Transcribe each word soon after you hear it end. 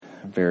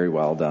Very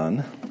well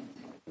done.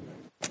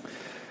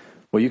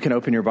 Well, you can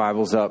open your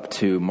Bibles up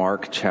to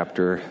Mark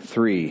chapter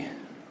 3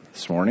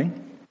 this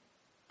morning.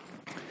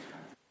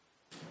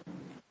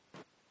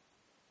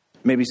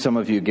 Maybe some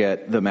of you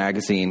get the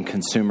magazine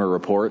Consumer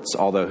Reports,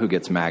 although who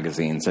gets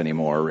magazines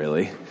anymore,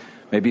 really?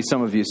 Maybe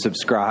some of you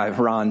subscribe.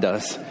 Ron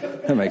does.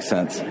 That makes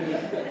sense.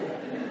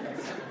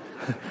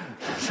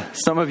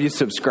 Some of you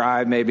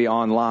subscribe maybe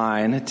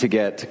online to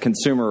get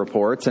Consumer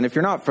Reports. And if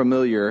you're not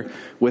familiar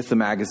with the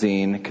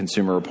magazine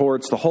Consumer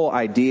Reports, the whole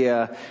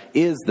idea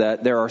is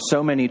that there are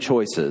so many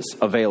choices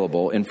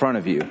available in front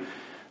of you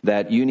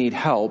that you need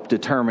help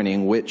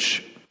determining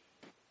which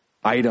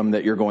item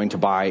that you're going to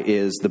buy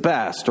is the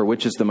best or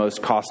which is the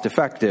most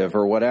cost-effective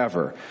or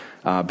whatever.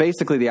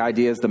 Basically, the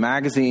idea is the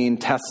magazine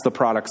tests the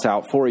products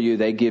out for you.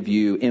 They give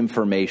you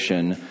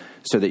information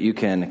so that you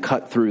can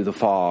cut through the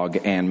fog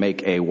and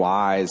make a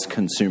wise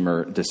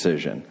consumer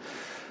decision.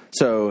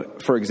 So,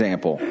 for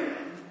example,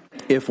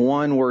 if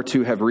one were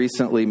to have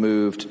recently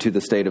moved to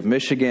the state of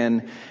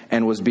Michigan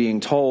and was being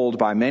told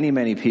by many,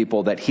 many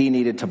people that he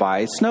needed to buy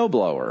a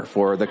snowblower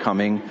for the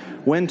coming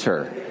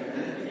winter,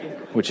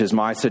 which is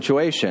my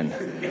situation,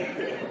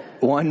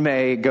 one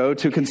may go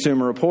to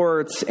Consumer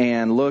Reports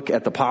and look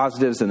at the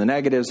positives and the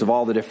negatives of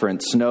all the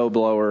different snow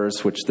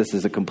blowers, which this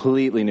is a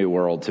completely new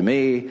world to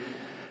me.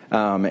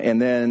 And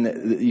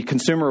then the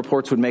Consumer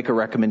Reports would make a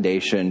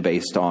recommendation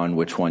based on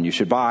which one you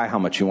should buy, how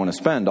much you want to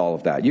spend, all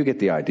of that. You get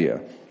the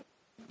idea.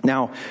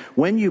 Now,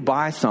 when you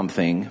buy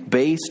something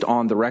based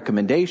on the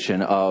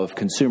recommendation of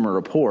Consumer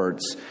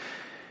Reports,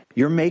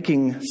 you're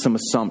making some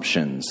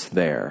assumptions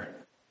there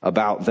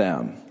about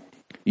them.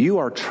 You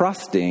are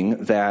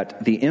trusting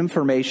that the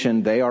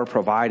information they are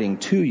providing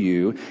to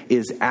you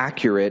is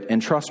accurate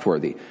and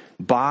trustworthy.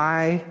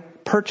 By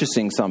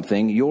purchasing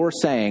something, you're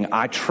saying,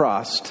 I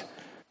trust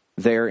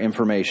their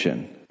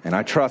information, and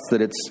I trust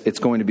that it's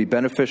going to be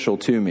beneficial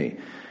to me.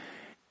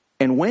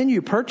 And when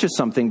you purchase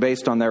something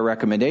based on their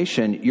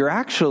recommendation, you're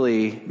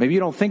actually, maybe you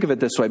don't think of it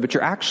this way, but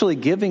you're actually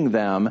giving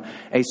them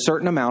a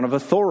certain amount of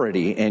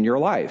authority in your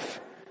life.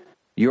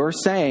 You're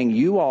saying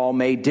you all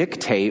may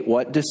dictate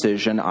what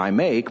decision I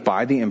make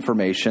by the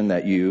information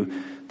that you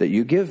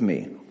give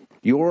me.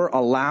 You're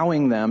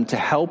allowing them to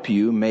help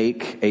you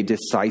make a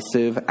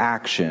decisive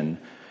action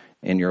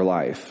in your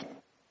life.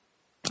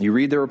 You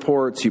read the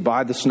reports, you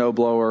buy the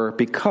snowblower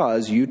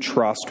because you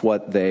trust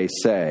what they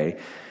say.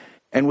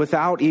 And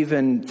without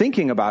even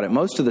thinking about it,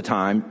 most of the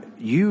time,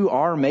 you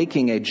are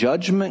making a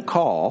judgment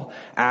call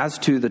as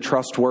to the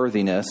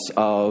trustworthiness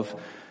of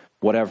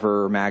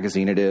whatever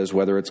magazine it is,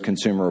 whether it's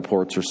Consumer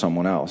Reports or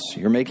someone else.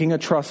 You're making a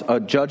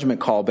judgment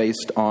call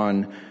based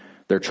on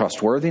their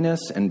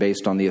trustworthiness and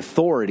based on the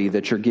authority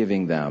that you're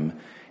giving them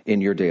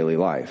in your daily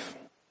life.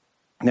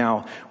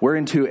 Now, we're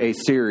into a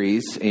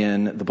series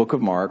in the book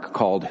of Mark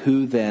called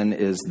Who Then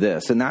Is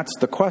This? And that's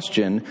the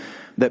question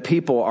that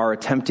people are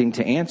attempting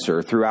to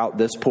answer throughout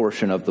this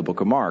portion of the book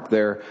of Mark.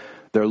 They're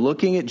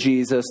looking at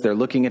Jesus, they're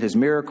looking at his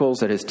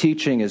miracles, at his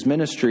teaching, his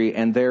ministry,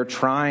 and they're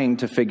trying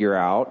to figure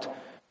out,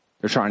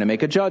 they're trying to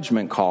make a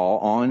judgment call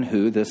on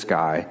who this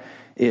guy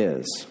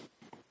is,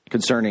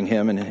 concerning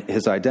him and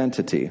his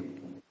identity.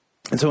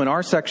 And so in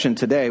our section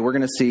today, we're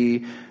going to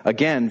see,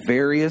 again,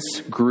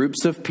 various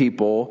groups of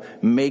people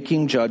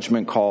making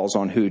judgment calls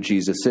on who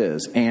Jesus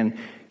is. And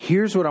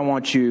here's what I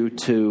want you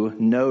to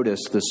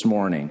notice this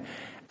morning.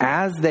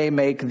 As they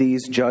make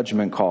these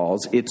judgment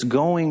calls, it's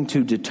going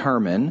to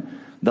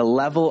determine the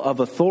level of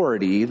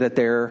authority that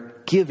they're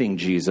giving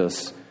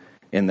Jesus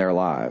in their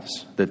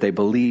lives, that they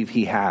believe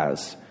he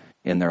has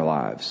in their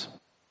lives.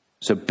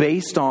 So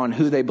based on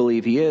who they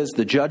believe he is,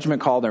 the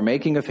judgment call they're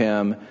making of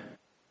him,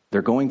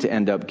 they're going to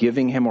end up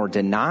giving him or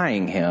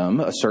denying him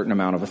a certain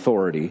amount of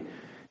authority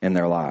in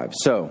their lives.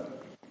 So,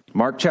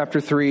 Mark chapter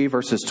 3,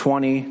 verses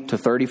 20 to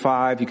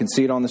 35, you can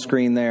see it on the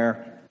screen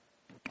there.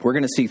 We're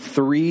going to see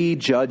 3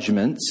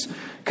 judgments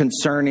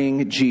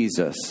concerning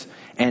Jesus.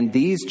 And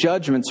these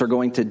judgments are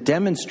going to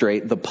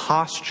demonstrate the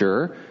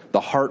posture,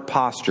 the heart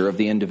posture of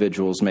the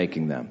individuals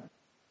making them.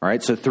 All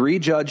right, so 3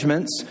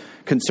 judgments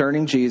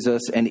concerning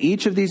Jesus, and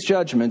each of these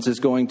judgments is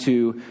going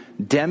to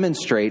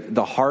demonstrate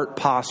the heart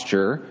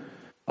posture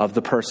of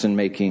the person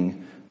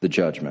making the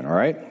judgment, all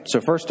right?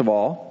 So first of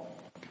all,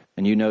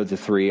 and you know the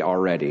 3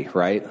 already,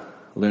 right?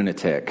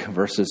 Lunatic,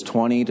 verses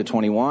 20 to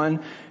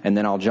 21, and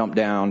then I'll jump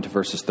down to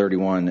verses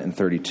 31 and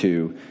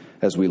 32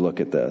 as we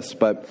look at this.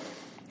 But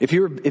if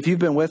you've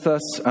been with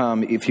us,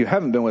 if you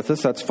haven't been with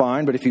us, that's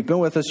fine. But if you've been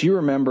with us, you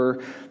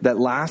remember that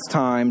last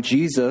time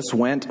Jesus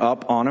went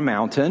up on a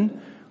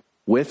mountain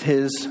with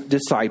his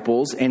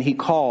disciples, and he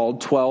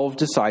called 12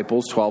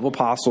 disciples, 12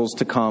 apostles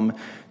to come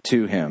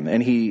to him.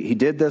 And he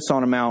did this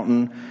on a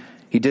mountain.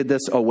 He did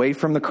this away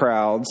from the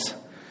crowds.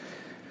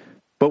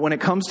 But when it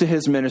comes to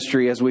his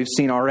ministry, as we've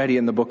seen already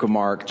in the book of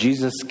Mark,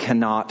 Jesus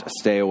cannot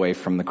stay away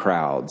from the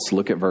crowds.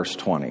 Look at verse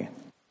 20.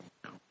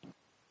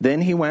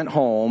 Then he went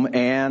home,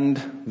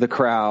 and the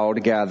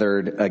crowd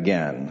gathered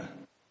again,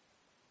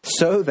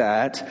 so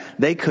that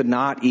they could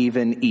not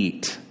even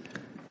eat.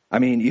 I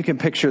mean, you can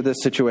picture this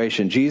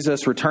situation.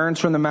 Jesus returns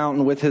from the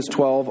mountain with his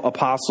 12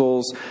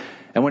 apostles.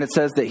 And when it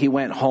says that he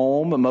went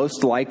home,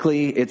 most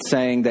likely it's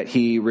saying that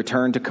he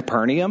returned to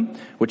Capernaum,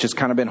 which has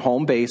kind of been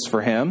home base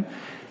for him.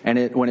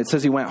 And when it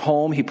says he went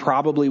home, he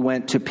probably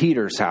went to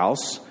Peter's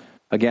house.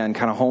 Again,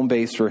 kind of home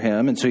base for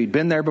him. And so he'd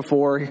been there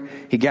before.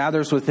 He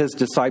gathers with his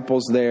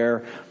disciples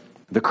there.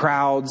 The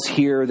crowds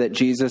hear that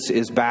Jesus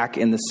is back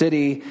in the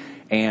city,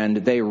 and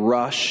they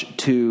rush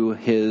to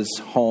his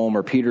home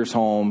or Peter's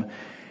home,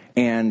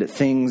 and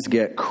things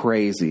get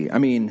crazy. I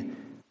mean,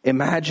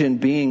 imagine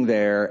being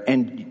there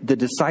and the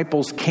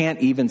disciples can't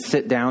even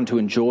sit down to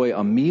enjoy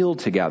a meal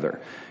together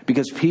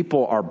because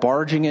people are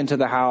barging into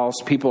the house.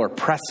 People are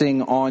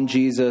pressing on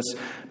Jesus.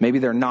 Maybe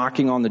they're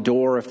knocking on the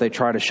door if they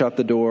try to shut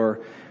the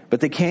door, but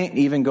they can't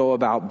even go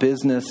about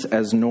business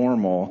as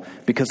normal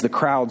because the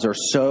crowds are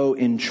so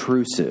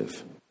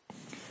intrusive.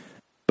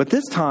 But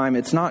this time,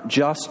 it's not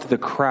just the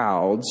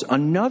crowds.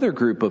 Another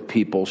group of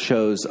people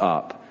shows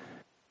up.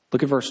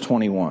 Look at verse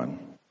 21.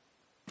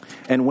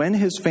 And when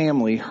his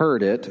family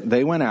heard it,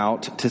 they went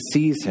out to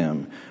seize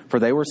him, for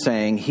they were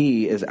saying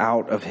he is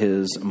out of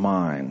his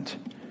mind.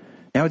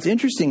 Now, it's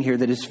interesting here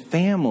that his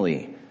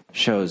family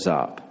shows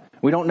up.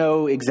 We don't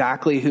know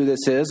exactly who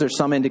this is. There's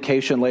some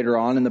indication later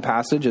on in the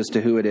passage as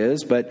to who it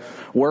is, but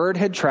word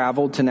had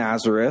traveled to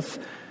Nazareth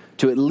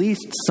to at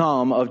least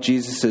some of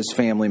Jesus'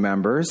 family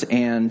members,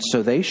 and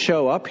so they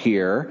show up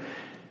here.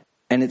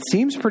 And it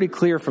seems pretty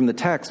clear from the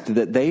text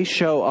that they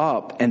show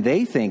up and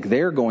they think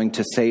they're going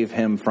to save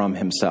him from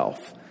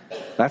himself.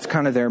 That's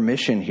kind of their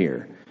mission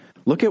here.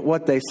 Look at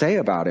what they say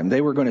about him.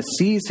 They were going to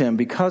seize him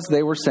because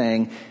they were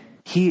saying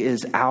he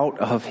is out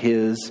of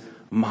his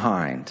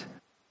mind.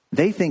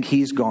 They think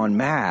he's gone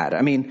mad.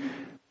 I mean,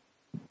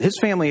 his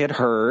family had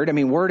heard. I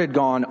mean, word had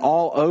gone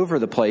all over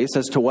the place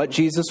as to what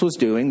Jesus was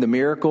doing, the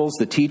miracles,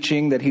 the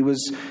teaching that he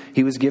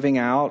was giving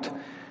out.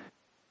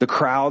 The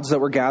crowds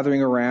that were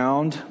gathering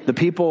around, the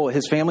people,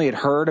 his family had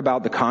heard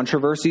about the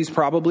controversies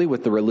probably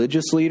with the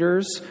religious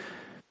leaders.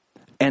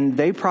 And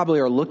they probably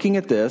are looking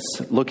at this,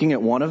 looking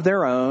at one of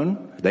their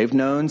own. They've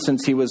known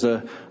since he was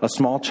a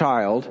small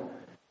child.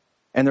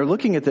 And they're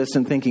looking at this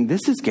and thinking,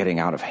 this is getting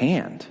out of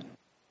hand.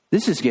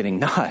 This is getting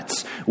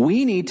nuts.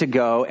 We need to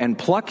go and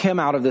pluck him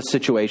out of this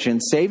situation,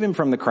 save him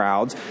from the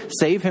crowds,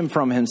 save him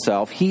from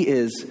himself.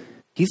 He's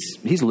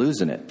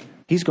losing it.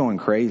 He's going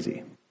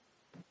crazy.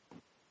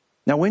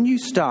 Now, when you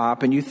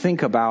stop and you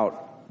think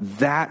about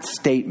that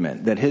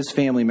statement that his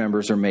family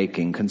members are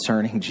making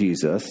concerning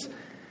Jesus,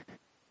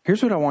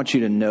 here's what I want you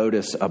to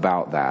notice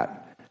about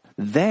that.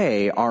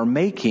 They are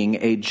making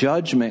a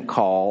judgment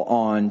call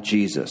on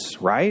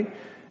Jesus, right?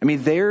 I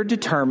mean, they're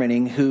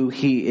determining who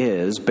he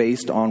is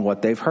based on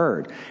what they've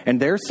heard. And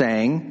they're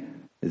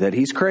saying that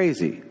he's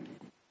crazy.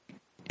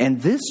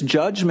 And this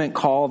judgment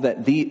call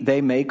that they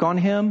make on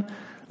him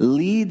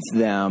leads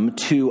them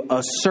to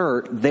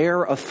assert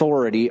their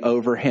authority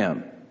over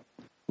him.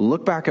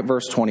 Look back at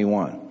verse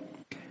 21.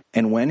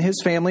 And when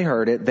his family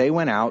heard it, they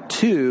went out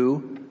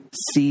to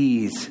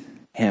seize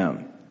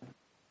him.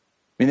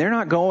 I mean, they're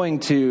not going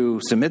to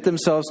submit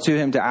themselves to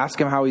him to ask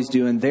him how he's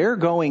doing. They're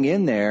going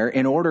in there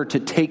in order to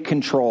take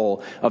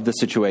control of the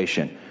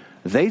situation.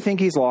 They think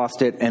he's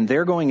lost it, and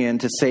they're going in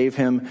to save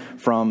him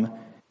from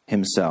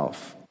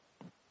himself.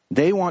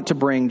 They want to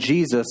bring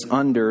Jesus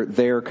under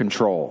their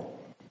control.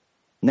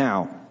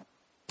 Now,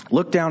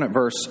 look down at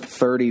verse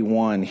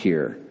 31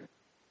 here.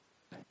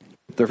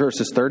 The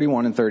verses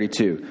 31 and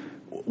 32.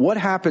 What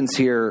happens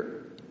here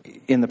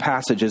in the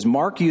passage is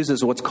Mark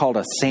uses what's called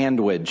a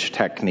sandwich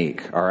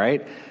technique, all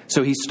right?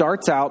 So he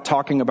starts out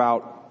talking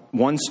about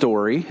one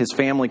story, his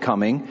family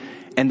coming,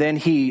 and then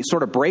he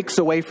sort of breaks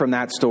away from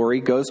that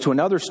story, goes to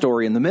another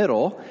story in the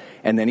middle,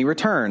 and then he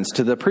returns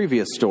to the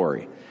previous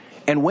story.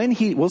 And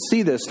we'll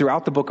see this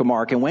throughout the book of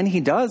Mark, and when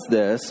he does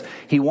this,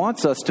 he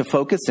wants us to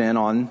focus in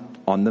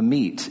on the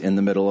meat in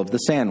the middle of the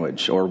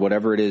sandwich, or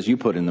whatever it is you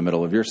put in the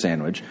middle of your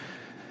sandwich.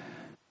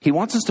 He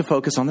wants us to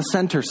focus on the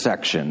center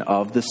section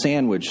of the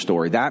sandwich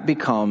story. That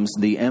becomes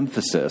the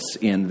emphasis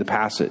in the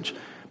passage.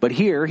 But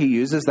here he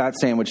uses that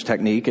sandwich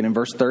technique, and in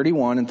verse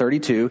 31 and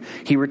 32,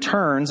 he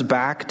returns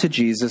back to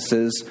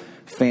Jesus'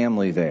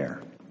 family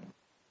there.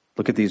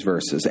 Look at these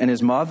verses. And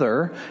his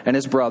mother and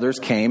his brothers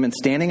came, and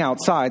standing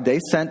outside, they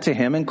sent to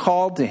him and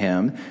called to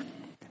him.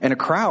 And a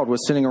crowd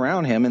was sitting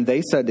around him, and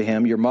they said to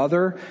him, your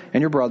mother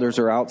and your brothers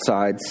are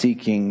outside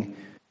seeking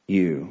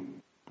you.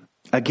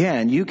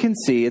 Again, you can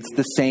see it's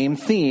the same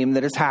theme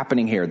that is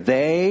happening here.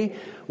 They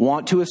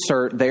want to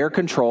assert their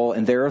control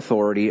and their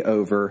authority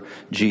over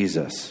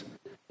Jesus.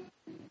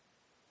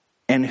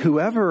 And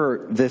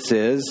whoever this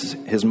is,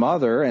 his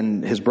mother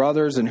and his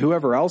brothers and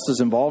whoever else is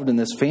involved in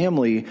this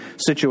family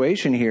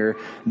situation here,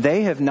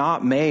 they have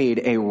not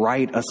made a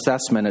right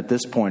assessment at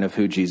this point of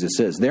who Jesus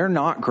is. They're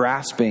not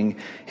grasping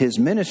his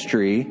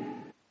ministry,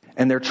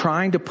 and they're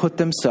trying to put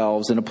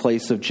themselves in a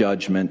place of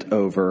judgment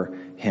over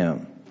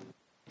him.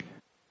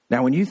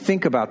 Now, when you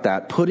think about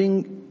that,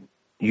 putting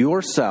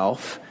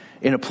yourself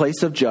in a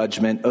place of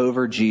judgment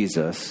over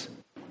Jesus,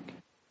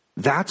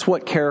 That's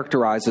what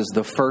characterizes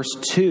the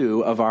first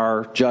two of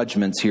our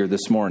judgments here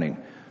this morning.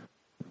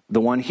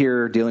 The one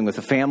here dealing with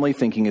the family,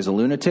 thinking he's a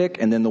lunatic,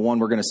 and then the one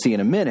we're going to see in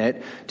a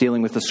minute,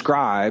 dealing with the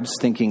scribes,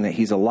 thinking that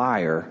he's a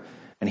liar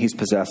and he's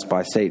possessed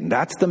by Satan.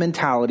 That's the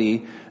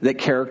mentality that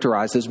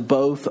characterizes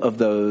both of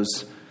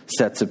those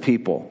sets of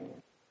people.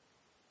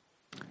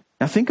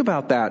 Now think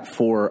about that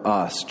for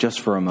us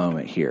just for a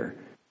moment here.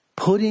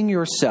 Putting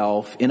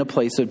yourself in a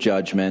place of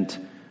judgment,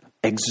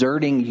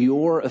 exerting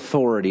your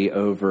authority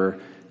over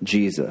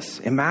Jesus.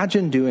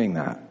 Imagine doing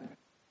that.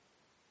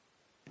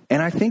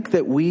 And I think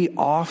that we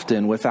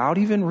often, without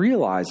even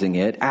realizing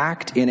it,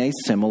 act in a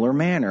similar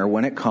manner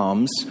when it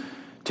comes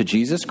to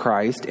Jesus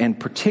Christ and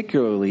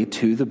particularly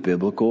to the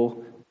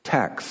biblical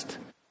text.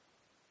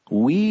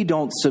 We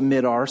don't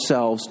submit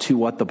ourselves to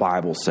what the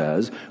Bible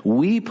says.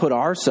 We put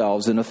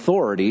ourselves in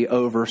authority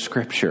over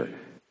Scripture.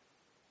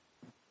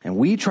 And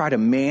we try to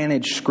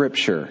manage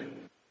Scripture.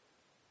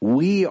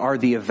 We are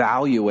the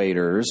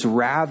evaluators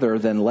rather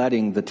than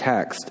letting the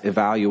text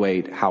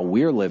evaluate how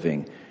we're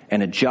living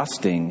and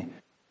adjusting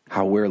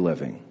how we're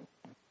living.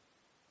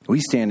 We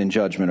stand in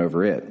judgment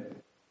over it.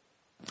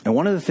 And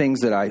one of the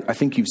things that I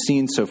think you've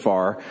seen so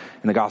far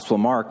in the Gospel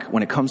of Mark,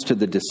 when it comes to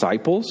the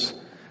disciples,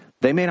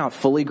 they may not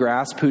fully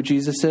grasp who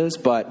Jesus is,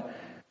 but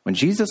when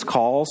Jesus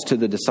calls to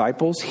the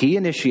disciples, he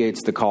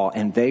initiates the call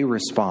and they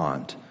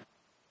respond.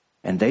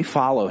 And they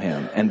follow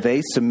him and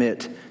they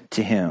submit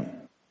to him.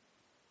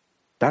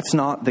 That's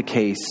not the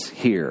case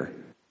here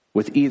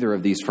with either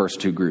of these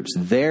first two groups.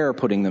 They're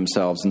putting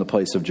themselves in the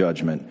place of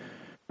judgment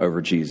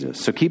over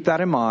Jesus. So keep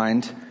that in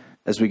mind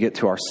as we get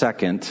to our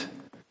second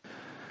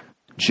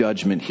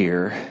judgment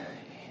here.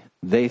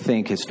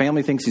 His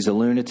family thinks he's a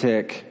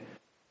lunatic,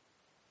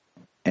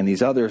 and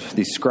these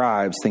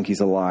scribes think he's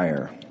a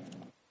liar.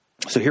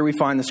 So here we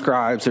find the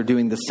scribes are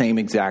doing the same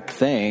exact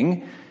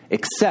thing,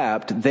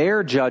 except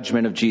their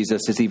judgment of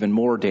Jesus is even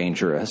more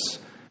dangerous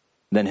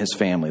than his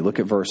family. Look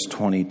at verse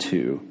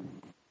 22.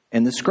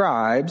 And the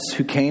scribes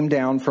who came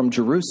down from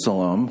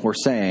Jerusalem were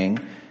saying,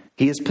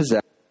 he is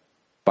possessed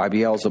by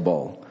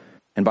Beelzebul,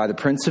 and by the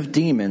prince of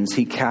demons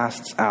he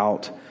casts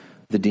out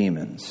the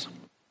demons.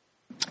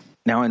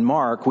 Now in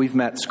Mark, we've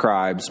met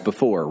scribes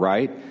before,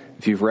 right?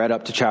 If you've read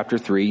up to chapter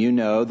 3, you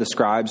know the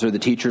scribes are the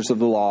teachers of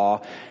the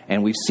law,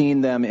 and we've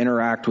seen them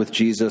interact with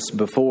Jesus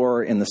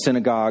before in the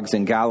synagogues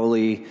in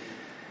Galilee.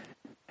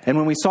 And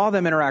when we saw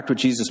them interact with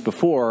Jesus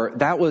before,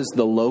 that was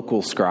the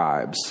local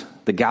scribes,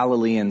 the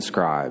Galilean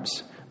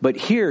scribes. But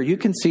here you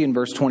can see in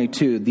verse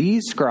 22,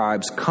 these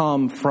scribes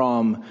come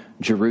from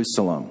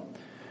Jerusalem.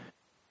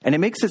 And it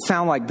makes it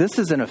sound like this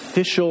is an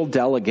official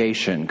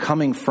delegation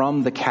coming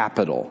from the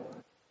capital.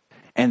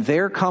 And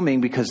they're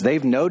coming because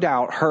they've no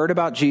doubt heard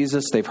about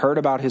Jesus, they've heard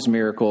about his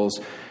miracles,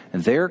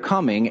 and they're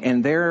coming,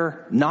 and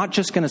they're not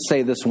just going to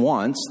say this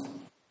once,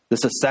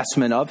 this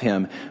assessment of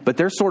him, but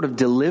they're sort of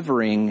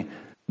delivering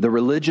the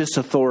religious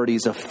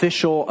authorities'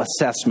 official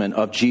assessment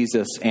of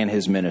Jesus and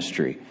his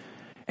ministry.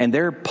 And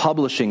they're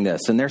publishing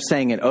this, and they're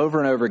saying it over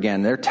and over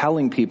again. They're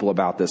telling people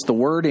about this. The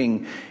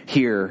wording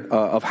here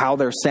of how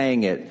they're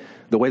saying it,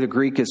 the way the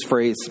Greek is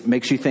phrased,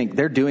 makes you think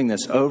they're doing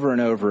this over and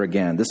over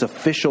again, this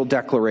official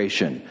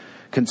declaration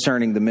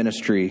concerning the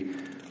ministry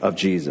of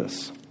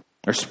Jesus.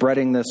 They're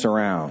spreading this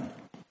around.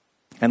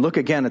 And look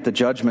again at the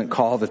judgment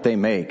call that they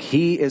make.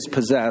 He is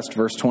possessed,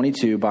 verse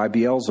 22, by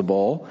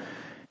Beelzebul,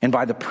 and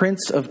by the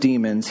prince of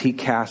demons he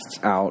casts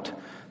out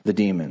the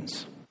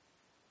demons.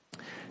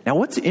 Now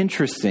what's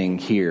interesting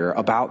here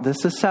about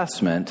this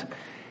assessment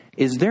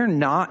is they're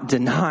not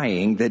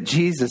denying that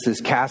Jesus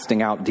is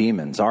casting out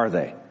demons, are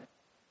they?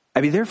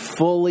 I mean, they're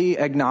fully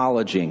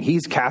acknowledging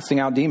he's casting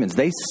out demons.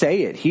 They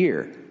say it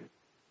here.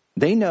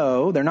 They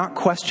know, they're not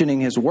questioning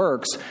his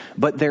works,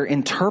 but their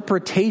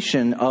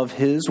interpretation of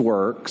his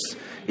works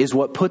is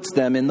what puts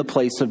them in the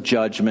place of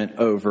judgment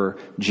over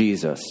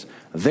Jesus.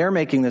 They're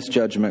making this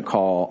judgment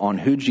call on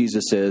who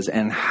Jesus is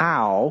and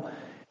how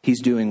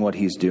he's doing what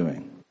he's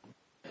doing.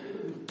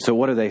 So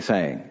what are they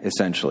saying,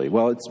 essentially?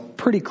 Well, it's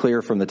pretty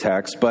clear from the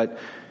text, but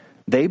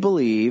they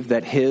believe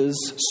that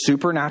his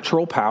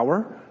supernatural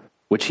power,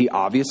 which he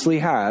obviously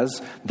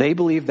has, they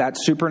believe that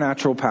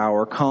supernatural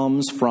power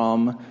comes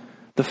from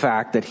the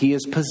fact that he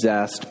is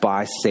possessed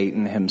by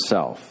Satan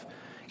himself.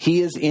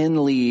 He is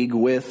in league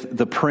with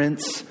the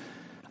prince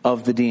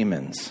of the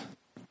demons.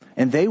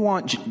 And they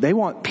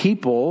want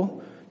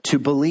people to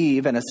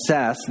believe and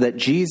assess that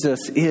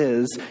Jesus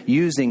is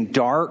using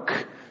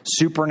dark,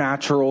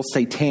 supernatural,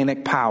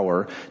 satanic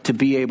power to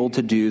be able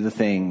to do the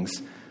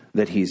things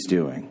that he's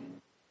doing.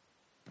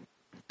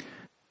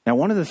 Now,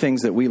 one of the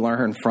things that we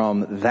learn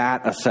from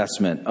that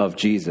assessment of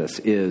Jesus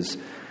is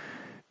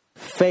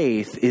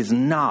faith is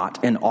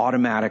not an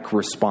automatic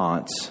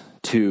response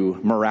to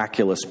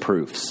miraculous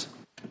proofs.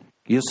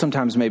 You'll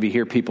sometimes maybe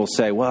hear people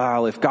say,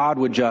 well, if God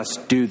would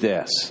just do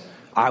this,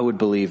 I would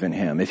believe in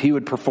him. If he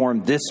would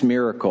perform this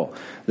miracle,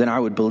 then I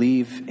would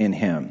believe in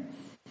him.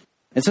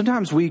 And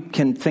sometimes we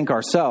can think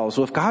ourselves,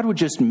 well, if God would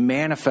just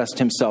manifest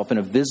himself in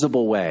a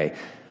visible way,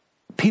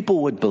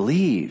 people would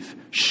believe.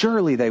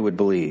 Surely they would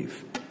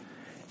believe.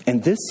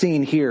 And this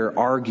scene here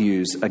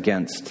argues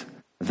against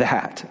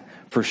that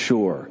for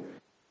sure.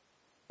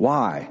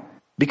 Why?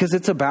 Because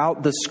it's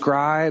about the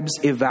scribes'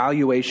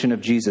 evaluation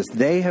of Jesus.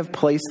 They have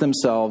placed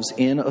themselves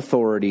in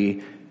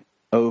authority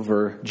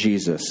over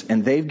Jesus,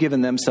 and they've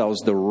given themselves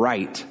the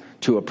right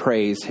to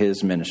appraise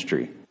his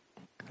ministry.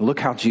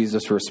 Look how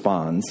Jesus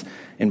responds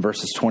in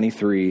verses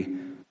 23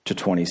 to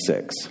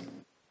 26.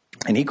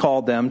 And he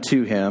called them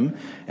to him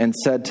and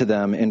said to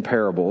them in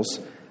parables,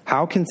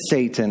 "How can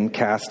Satan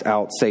cast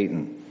out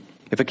Satan?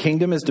 If a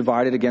kingdom is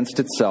divided against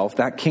itself,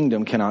 that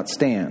kingdom cannot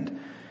stand.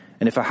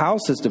 And if a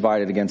house is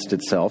divided against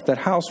itself, that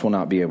house will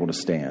not be able to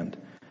stand.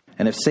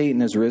 And if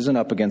Satan has risen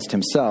up against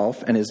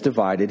himself and is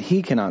divided,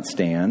 he cannot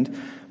stand,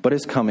 but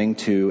is coming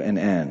to an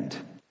end."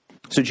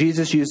 So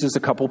Jesus uses a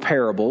couple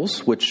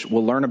parables, which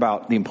we'll learn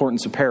about the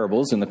importance of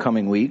parables in the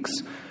coming weeks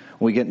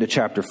when we get into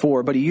chapter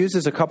 4. But he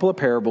uses a couple of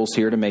parables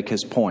here to make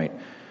his point.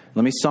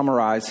 Let me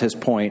summarize his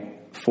point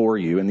for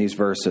you in these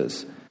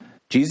verses.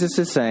 Jesus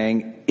is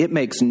saying it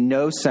makes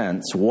no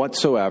sense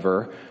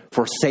whatsoever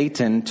for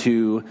Satan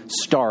to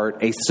start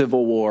a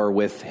civil war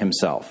with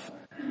himself.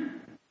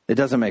 It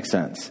doesn't make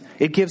sense.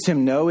 It gives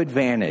him no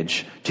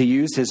advantage to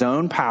use his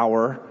own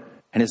power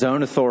and his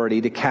own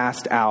authority to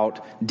cast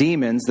out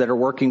demons that are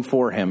working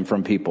for him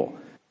from people.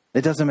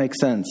 It doesn't make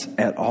sense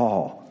at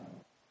all.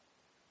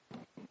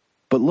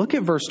 But look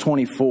at verse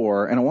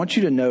 24, and I want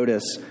you to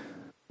notice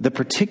the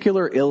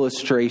particular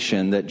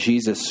illustration that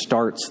Jesus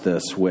starts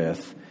this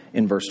with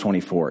in verse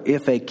 24.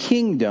 If a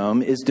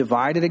kingdom is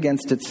divided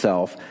against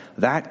itself,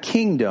 that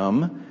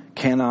kingdom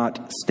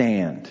cannot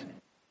stand.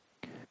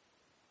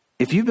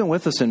 If you've been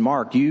with us in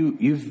Mark,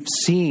 you've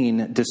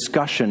seen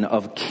discussion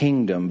of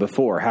kingdom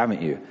before,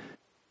 haven't you?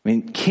 I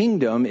mean,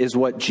 kingdom is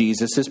what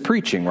Jesus is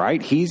preaching,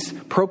 right? He's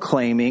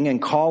proclaiming and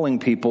calling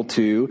people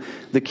to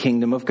the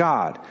kingdom of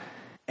God.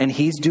 And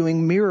he's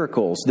doing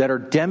miracles that are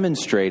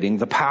demonstrating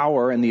the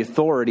power and the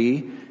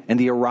authority and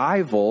the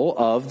arrival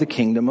of the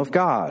kingdom of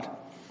God.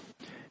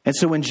 And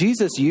so when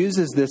Jesus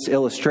uses this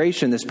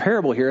illustration, this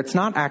parable here, it's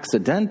not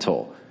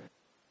accidental.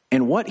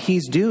 And what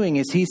he's doing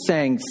is he's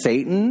saying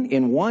Satan,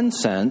 in one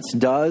sense,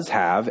 does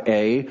have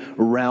a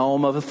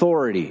realm of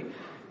authority.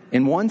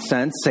 In one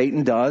sense,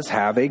 Satan does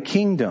have a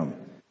kingdom.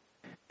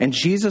 And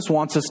Jesus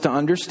wants us to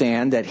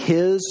understand that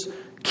his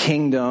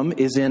kingdom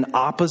is in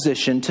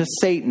opposition to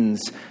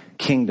Satan's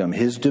kingdom,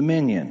 his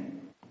dominion.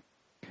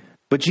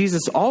 But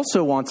Jesus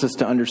also wants us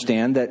to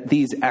understand that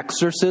these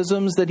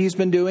exorcisms that he's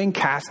been doing,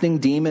 casting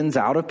demons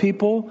out of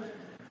people,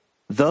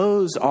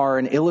 those are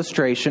an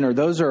illustration, or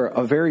those are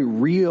a very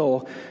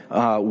real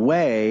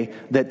way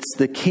that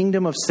the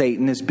kingdom of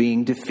Satan is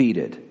being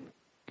defeated.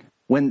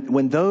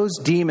 When those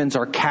demons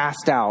are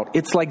cast out,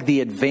 it's like the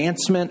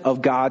advancement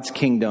of God's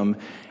kingdom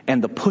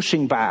and the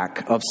pushing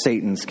back of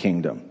Satan's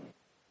kingdom.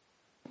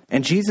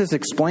 And Jesus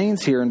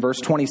explains here in verse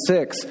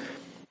 26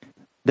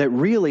 that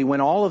really when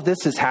all of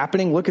this is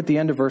happening, look at the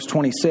end of verse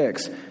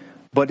 26,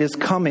 but is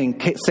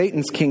coming,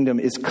 Satan's kingdom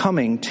is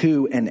coming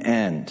to an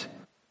end.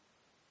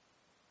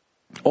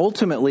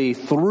 Ultimately,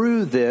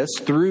 through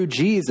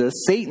Jesus,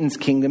 Satan's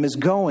kingdom is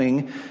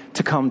going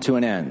to come to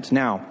an end.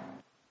 Now,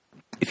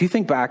 if you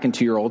think back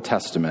into your Old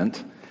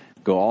Testament,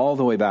 go all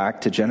the way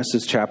back to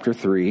Genesis chapter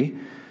 3,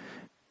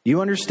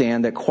 you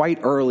understand that quite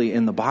early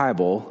in the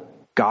Bible,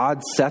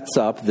 God sets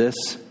up this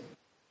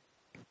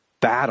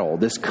battle,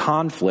 this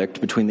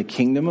conflict between the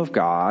kingdom of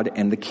God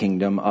and the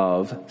kingdom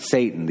of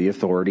Satan, the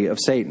authority of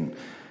Satan.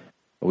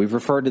 We've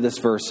referred to this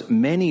verse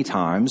many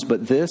times,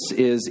 but this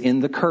is in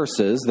the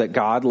curses that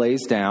God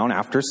lays down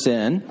after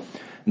sin.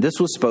 This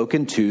was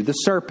spoken to the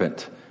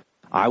serpent.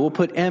 I will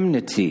put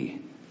enmity,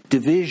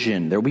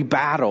 division, there will be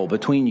battle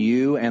between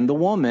you and the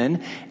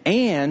woman,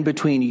 and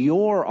between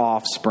your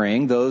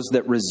offspring, those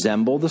that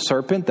resemble the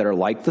serpent, that are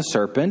like the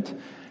serpent,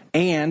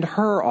 and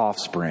her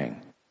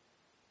offspring.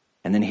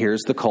 And then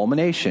here's the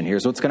culmination.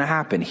 Here's what's going to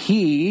happen.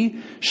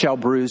 He shall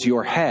bruise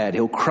your head.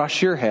 He'll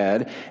crush your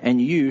head,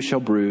 and you shall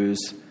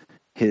bruise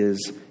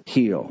his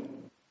heel.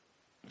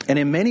 And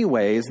in many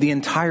ways, the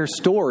entire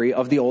story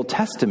of the Old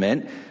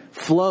Testament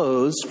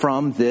flows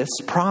from this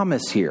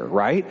promise here,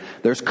 right?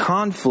 There's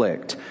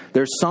conflict.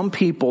 There's some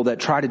people that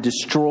try to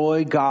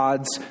destroy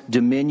God's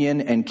dominion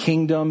and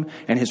kingdom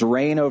and his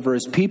reign over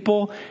his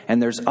people.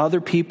 And there's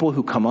other people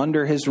who come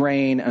under his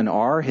reign and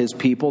are his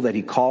people that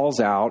he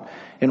calls out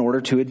in order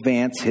to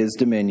advance his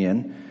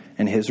dominion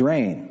and his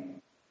reign.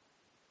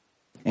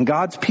 And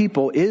God's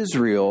people,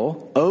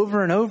 Israel,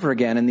 over and over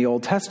again in the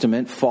Old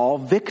Testament, fall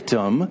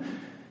victim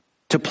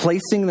to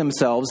placing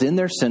themselves in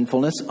their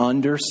sinfulness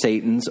under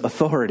Satan's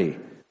authority.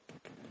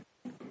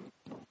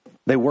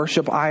 They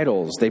worship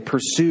idols. They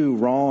pursue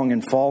wrong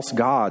and false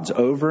gods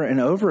over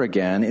and over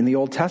again in the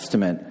Old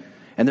Testament.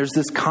 And there's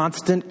this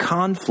constant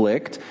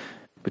conflict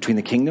between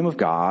the kingdom of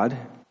God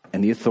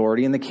and the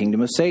authority in the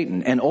kingdom of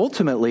Satan. And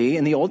ultimately,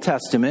 in the Old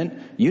Testament,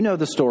 you know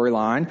the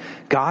storyline,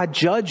 God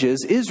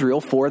judges Israel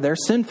for their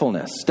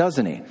sinfulness,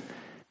 doesn't he?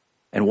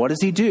 And what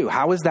does he do?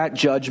 How is that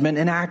judgment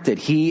enacted?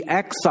 He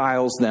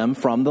exiles them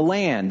from the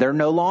land. They're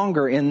no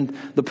longer in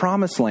the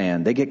promised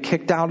land. They get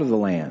kicked out of the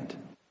land.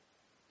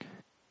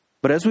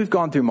 But as we've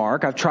gone through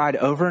Mark, I've tried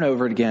over and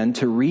over again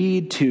to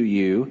read to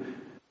you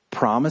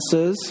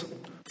promises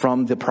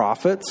from the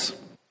prophets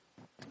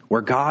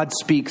where God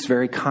speaks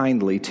very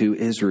kindly to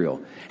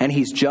Israel. And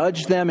he's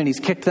judged them and he's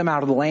kicked them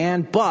out of the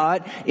land.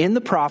 But in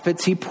the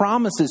prophets, he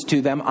promises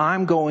to them,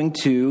 I'm going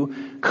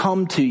to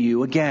come to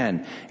you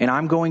again. And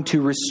I'm going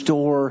to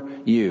restore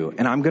you.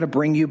 And I'm going to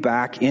bring you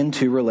back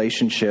into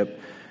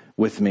relationship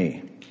with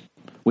me.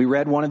 We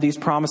read one of these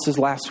promises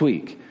last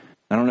week.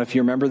 I don't know if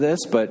you remember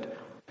this, but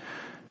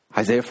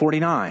Isaiah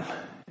 49.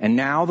 And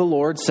now the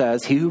Lord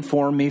says, he who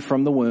formed me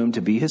from the womb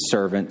to be his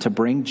servant, to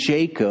bring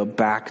Jacob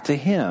back to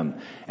him,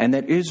 and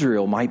that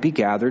Israel might be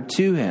gathered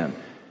to him.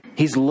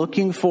 He's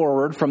looking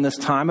forward from this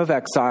time of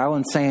exile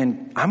and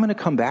saying, I'm going to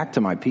come back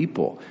to my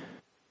people,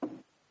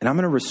 and I'm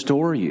going to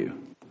restore you.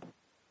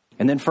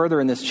 And then further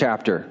in this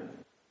chapter,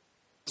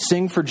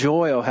 sing for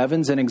joy, O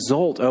heavens, and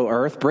exult, O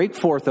earth. Break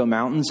forth, O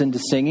mountains, into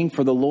singing,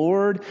 for the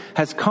Lord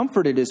has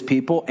comforted his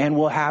people and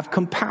will have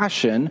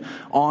compassion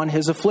on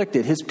his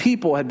afflicted. His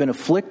people had been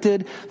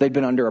afflicted. They'd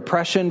been under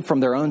oppression from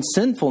their own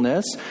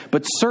sinfulness,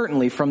 but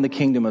certainly from the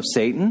kingdom of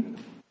Satan.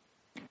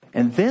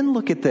 And then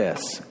look at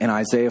this in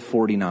Isaiah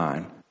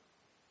 49,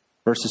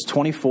 verses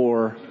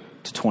 24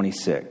 to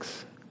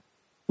 26.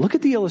 Look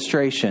at the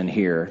illustration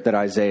here that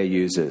Isaiah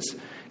uses.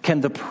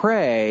 Can the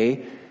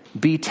prey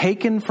be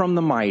taken from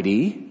the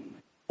mighty,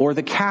 or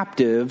the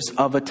captives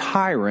of a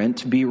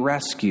tyrant be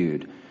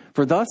rescued?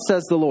 For thus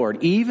says the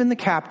Lord, even the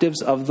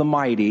captives of the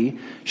mighty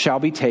shall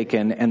be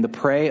taken, and the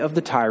prey of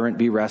the tyrant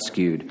be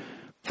rescued.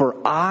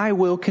 For I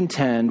will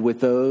contend with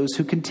those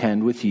who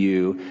contend with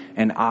you,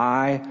 and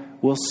I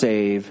will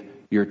save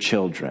your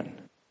children.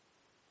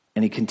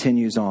 And he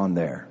continues on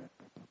there.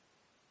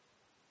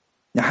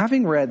 Now,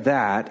 having read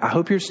that, I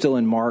hope you're still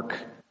in Mark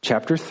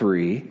chapter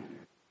 3.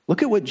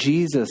 Look at what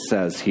Jesus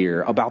says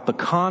here about the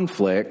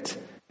conflict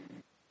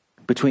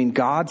between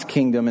God's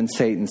kingdom and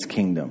Satan's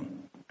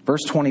kingdom.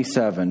 Verse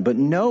 27, but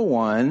no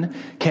one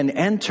can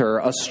enter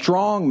a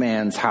strong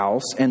man's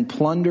house and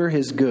plunder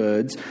his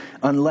goods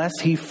unless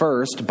he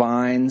first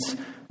binds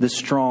the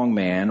strong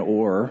man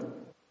or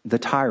the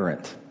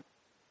tyrant.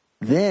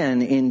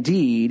 Then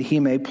indeed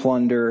he may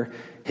plunder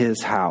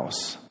his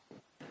house.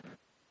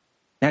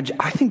 Now,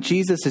 I think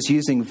Jesus is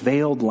using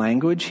veiled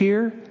language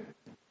here,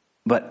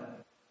 but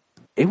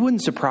it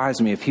wouldn't surprise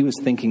me if he was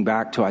thinking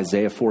back to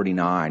Isaiah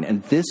 49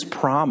 and this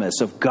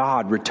promise of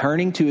God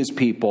returning to his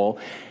people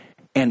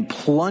and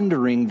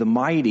plundering the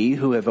mighty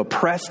who have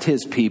oppressed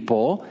his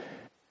people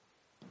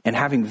and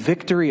having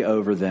victory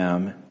over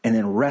them and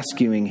then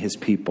rescuing his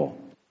people.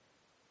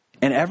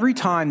 And every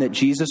time that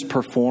Jesus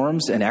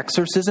performs an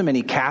exorcism and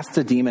he casts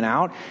a demon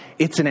out,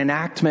 it's an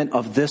enactment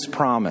of this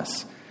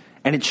promise.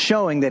 And it's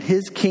showing that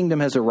his kingdom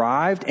has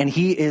arrived and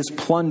he is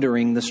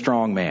plundering the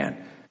strong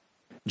man.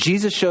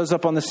 Jesus shows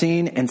up on the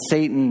scene and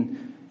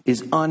Satan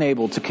is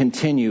unable to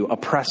continue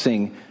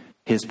oppressing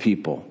his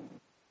people.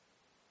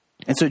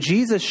 And so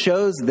Jesus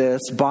shows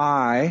this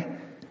by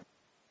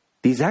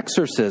these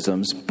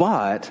exorcisms,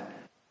 but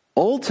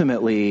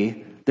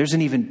ultimately there's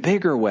an even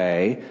bigger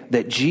way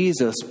that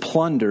Jesus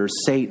plunders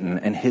Satan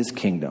and his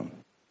kingdom.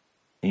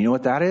 And you know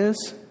what that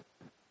is?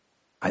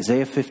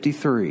 Isaiah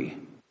 53.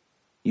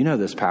 You know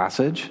this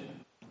passage.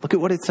 Look at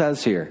what it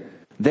says here.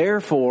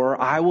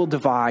 Therefore, I will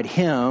divide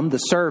him, the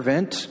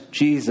servant,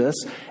 Jesus,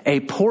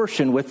 a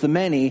portion with the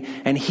many,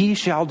 and he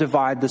shall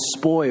divide the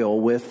spoil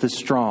with the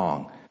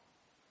strong.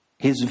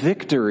 His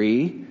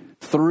victory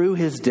through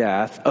his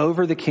death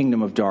over the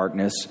kingdom of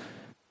darkness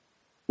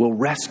will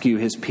rescue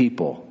his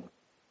people.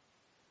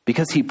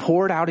 Because he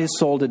poured out his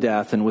soul to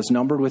death and was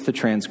numbered with the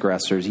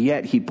transgressors,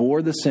 yet he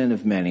bore the sin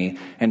of many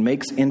and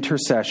makes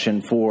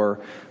intercession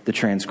for the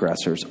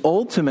transgressors.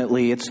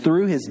 Ultimately, it's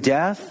through his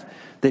death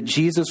that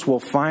Jesus will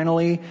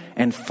finally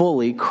and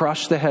fully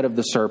crush the head of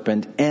the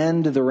serpent,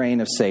 end the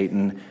reign of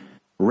Satan,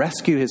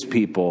 rescue his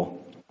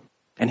people,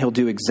 and he'll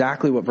do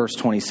exactly what verse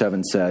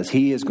 27 says.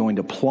 He is going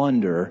to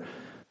plunder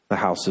the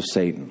house of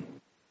Satan.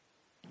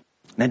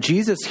 Now,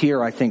 Jesus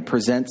here, I think,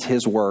 presents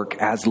his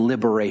work as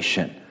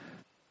liberation.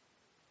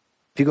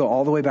 If you go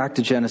all the way back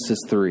to Genesis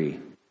 3,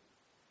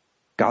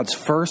 God's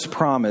first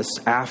promise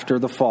after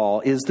the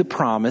fall is the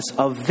promise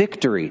of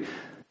victory.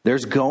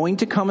 There's going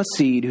to come a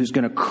seed who's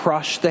going to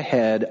crush the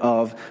head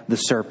of the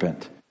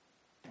serpent.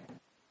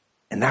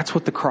 And that's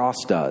what the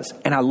cross does.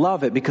 And I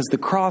love it because the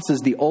cross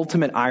is the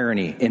ultimate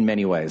irony in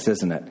many ways,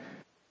 isn't it?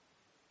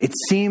 It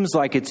seems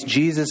like it's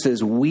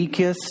Jesus's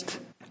weakest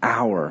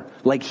hour,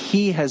 like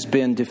he has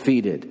been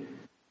defeated.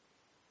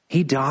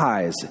 He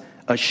dies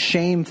a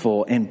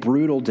shameful and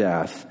brutal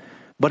death,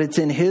 but it's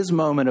in his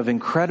moment of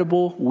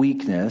incredible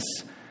weakness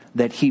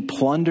that he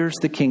plunders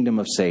the kingdom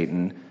of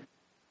Satan.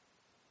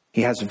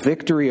 He has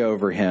victory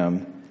over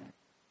him,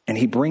 and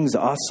he brings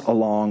us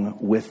along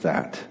with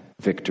that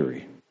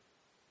victory.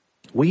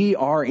 We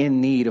are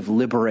in need of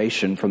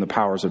liberation from the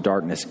powers of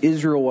darkness.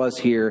 Israel was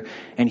here,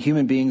 and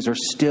human beings are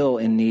still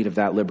in need of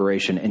that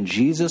liberation. And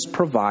Jesus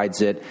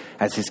provides it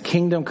as his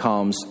kingdom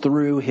comes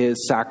through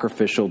his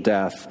sacrificial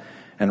death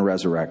and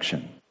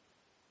resurrection.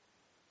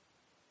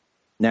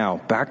 Now,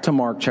 back to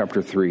Mark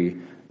chapter 3.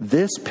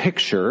 This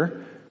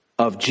picture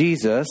of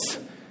Jesus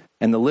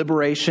and the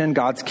liberation,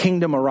 God's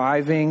kingdom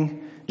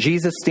arriving,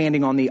 Jesus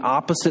standing on the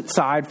opposite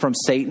side from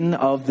Satan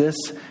of this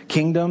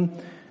kingdom,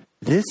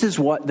 this is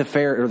what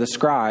the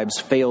scribes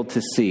failed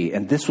to see,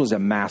 and this was a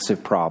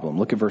massive problem.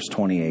 Look at verse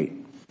 28.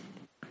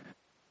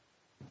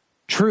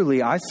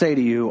 Truly, I say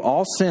to you,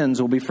 all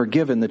sins will be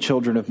forgiven the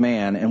children of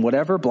man, and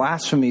whatever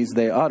blasphemies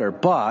they utter,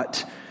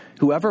 but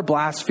whoever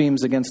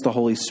blasphemes against the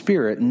Holy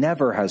Spirit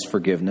never has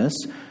forgiveness,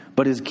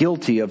 but is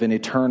guilty of an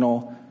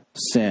eternal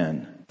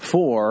sin.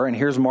 For, and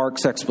here's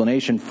Mark's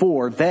explanation,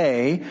 for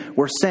they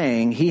were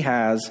saying he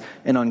has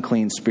an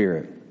unclean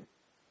spirit.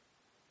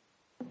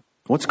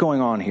 What's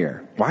going on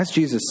here? Why does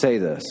Jesus say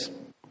this?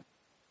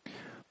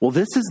 Well,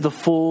 this is the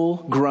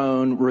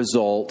full-grown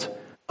result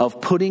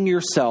of putting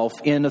yourself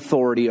in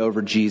authority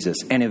over Jesus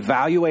and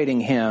evaluating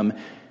him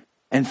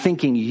and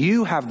thinking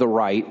you have the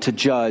right to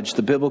judge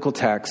the biblical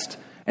text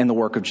and the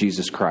work of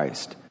Jesus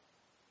Christ.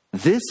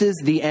 This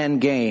is the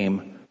end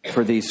game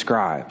for these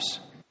scribes.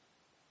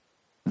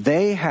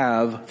 They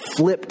have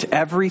flipped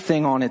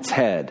everything on its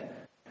head.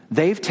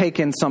 They've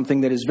taken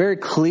something that is very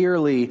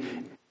clearly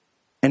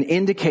an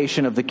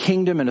indication of the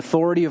kingdom and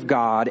authority of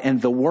God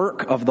and the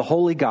work of the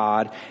holy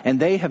God, and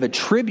they have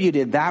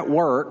attributed that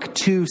work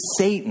to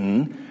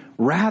Satan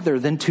rather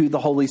than to the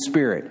Holy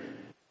Spirit.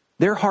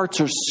 Their hearts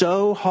are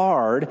so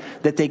hard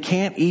that they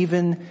can't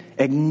even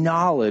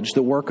acknowledge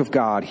the work of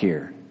God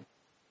here.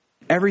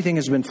 Everything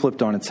has been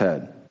flipped on its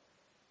head.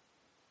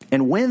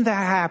 And when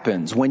that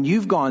happens, when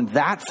you've gone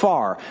that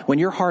far, when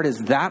your heart is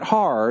that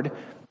hard,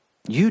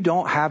 you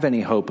don't have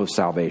any hope of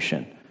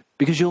salvation.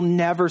 Because you'll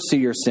never see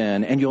your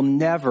sin and you'll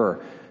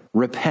never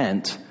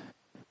repent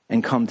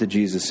and come to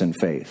Jesus in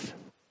faith.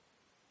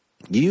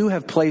 You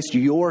have placed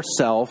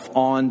yourself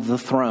on the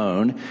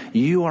throne.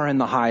 You are in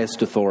the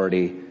highest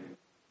authority.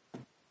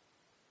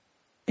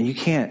 And you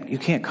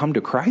can't come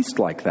to Christ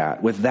like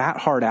that, with that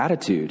hard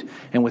attitude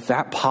and with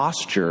that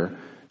posture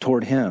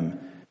toward him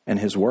and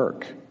his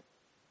work.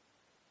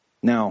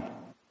 Now,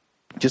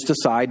 just a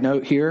side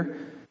note here,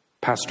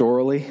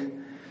 pastorally,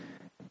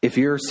 if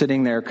you're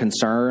sitting there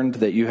concerned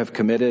that you have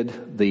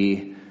committed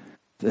the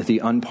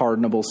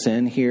unpardonable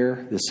sin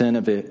here, the sin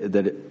of it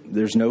that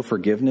there's no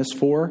forgiveness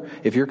for,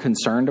 if you're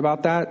concerned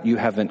about that, you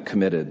haven't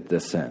committed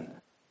this sin.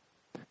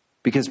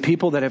 Because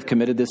people that have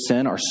committed this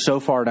sin are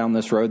so far down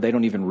this road, they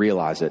don't even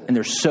realize it. And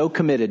they're so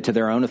committed to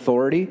their own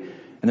authority,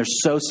 and they're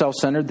so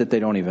self-centered that they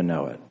don't even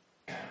know it.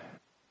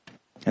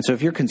 And so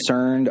if you're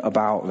concerned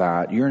about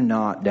that, you're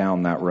not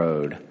down that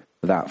road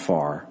that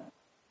far.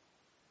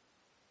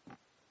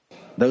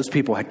 Those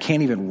people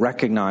can't even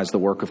recognize the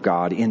work of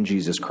God in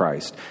Jesus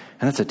Christ.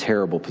 And that's a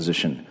terrible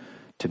position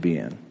to be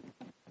in.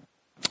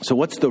 So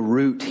what's the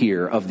root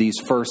here of these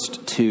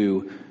first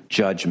two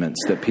judgments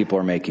that people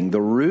are making?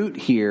 The root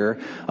here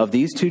of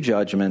these two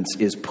judgments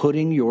is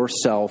putting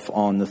yourself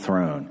on the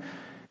throne.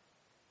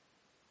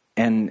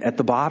 And at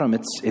the bottom,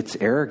 it's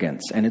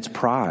arrogance and it's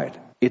pride.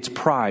 It's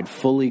pride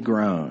fully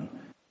grown,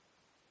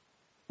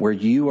 where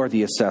you are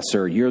the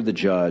assessor, you're the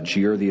judge,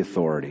 you're the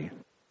authority.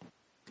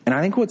 And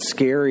I think what's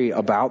scary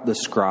about the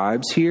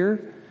scribes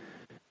here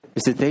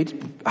is that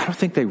I don't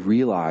think they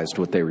realized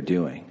what they were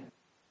doing.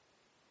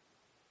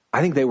 I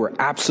think they were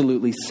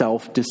absolutely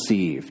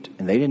self-deceived,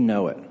 and they didn't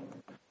know it.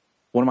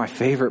 One of my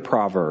favorite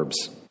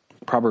Proverbs,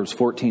 Proverbs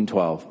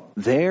 14:12.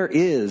 There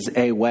is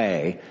a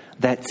way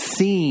that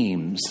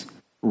seems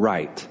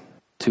right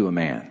to a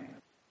man.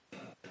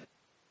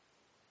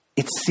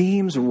 It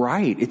seems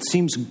right. It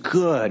seems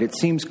good. It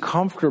seems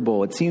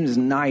comfortable. It seems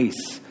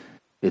nice.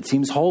 It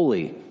seems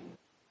holy.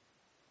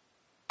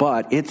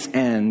 But its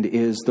end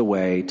is the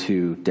way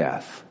to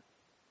death.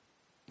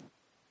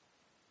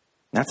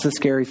 That's the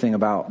scary thing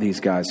about these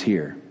guys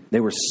here. They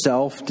were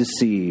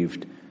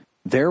self-deceived.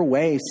 Their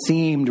way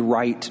seemed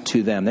right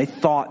to them. They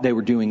thought they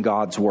were doing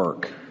God's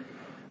work.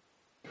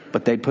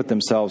 But they'd put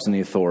themselves in the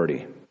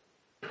authority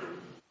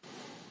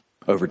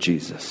over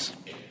Jesus.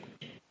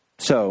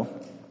 So,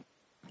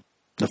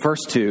 the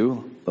first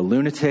two, the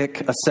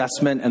lunatic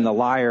assessment and the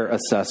liar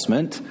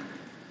assessment,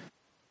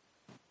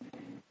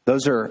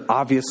 those are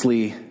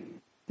obviously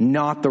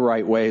not the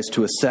right ways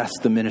to assess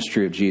the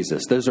ministry of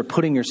Jesus. Those are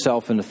putting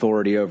yourself in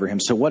authority over him.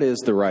 So what is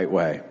the right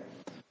way?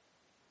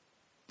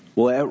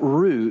 Well, at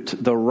root,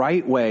 the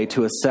right way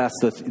to assess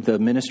the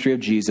ministry of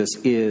Jesus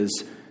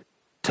is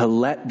to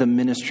let the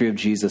ministry of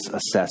Jesus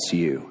assess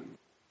you.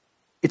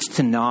 It's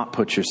to not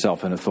put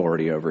yourself in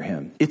authority over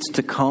him. It's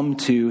to come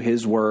to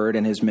his word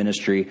and his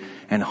ministry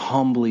and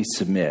humbly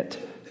submit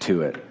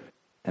to it.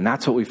 And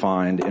that's what we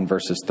find in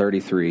verses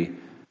 33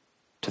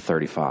 to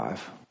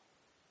 35.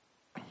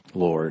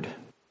 Lord,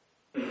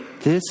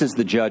 this is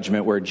the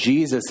judgment where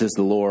Jesus is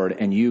the Lord,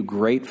 and you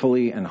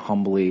gratefully and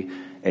humbly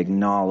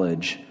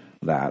acknowledge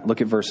that. Look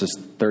at verses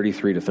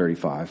 33 to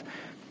 35.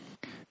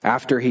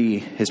 After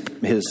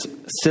his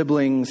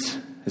siblings,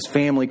 his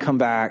family come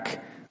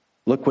back,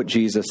 look what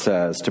Jesus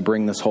says to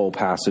bring this whole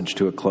passage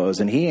to a close.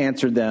 And he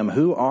answered them,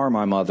 "Who are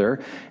my mother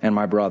and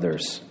my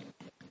brothers?"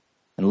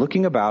 And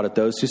looking about at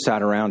those who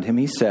sat around him,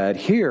 he said,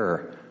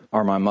 "Here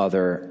are my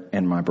mother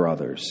and my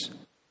brothers.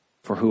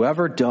 For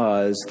whoever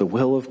does the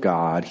will of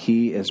God,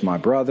 he is my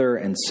brother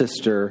and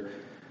sister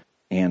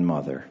and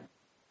mother."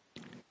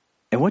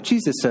 And what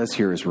Jesus says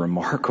here is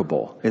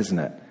remarkable, isn't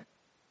it?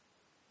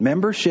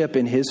 Membership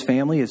in his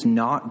family is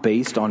not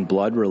based on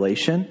blood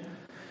relation.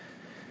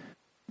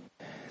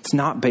 It's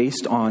not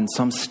based on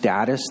some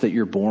status that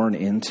you're born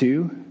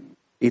into.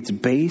 It's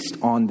based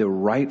on the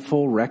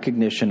rightful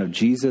recognition of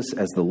Jesus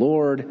as the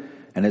Lord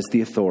and as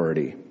the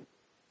authority.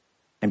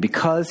 And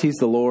because he's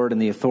the Lord and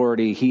the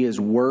authority, he is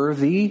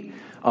worthy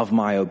of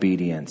my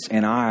obedience.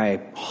 And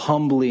I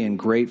humbly and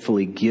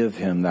gratefully give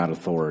him that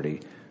authority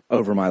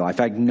over my life.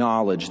 I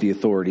acknowledge the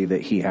authority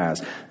that he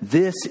has.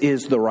 This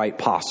is the right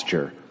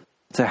posture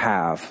to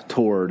have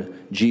toward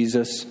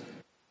Jesus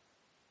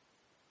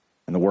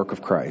and the work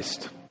of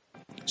Christ.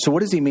 So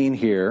what does he mean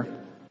here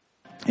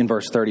in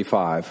verse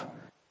 35?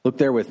 Look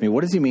there with me.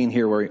 What does he mean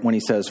here when he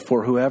says,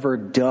 "For whoever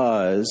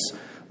does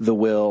the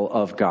will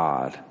of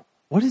God"?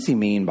 What does he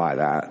mean by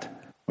that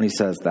when he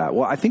says that?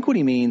 Well, I think what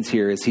he means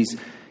here is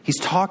he's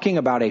talking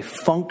about a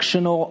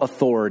functional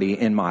authority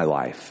in my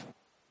life.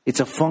 It's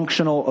a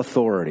functional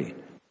authority.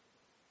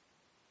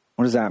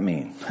 What does that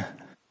mean?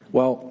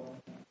 Well,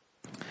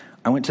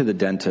 I went to the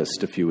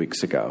dentist a few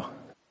weeks ago,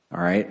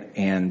 all right?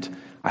 And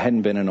I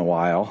hadn't been in a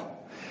while.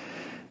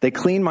 They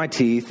cleaned my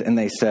teeth and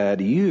they said,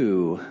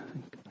 "You,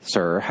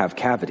 sir, have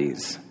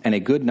cavities, and a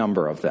good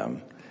number of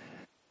them.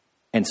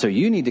 And so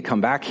you need to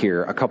come back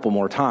here a couple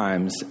more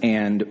times,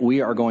 and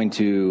we are going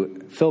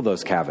to fill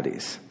those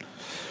cavities."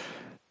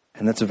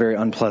 And that's a very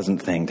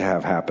unpleasant thing to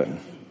have happen.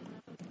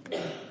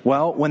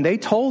 Well, when they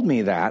told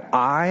me that,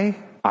 I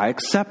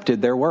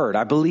accepted their word.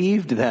 I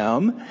believed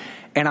them,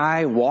 and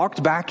I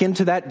walked back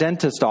into that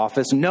dentist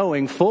office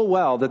knowing full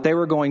well that they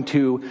were going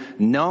to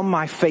numb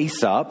my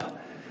face up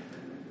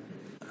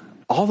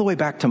all the way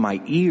back to my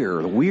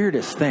ear, the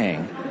weirdest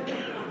thing.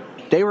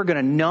 They were going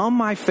to numb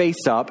my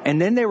face up, and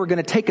then they were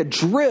going to take a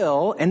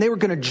drill, and they were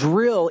going to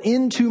drill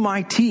into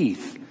my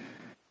teeth.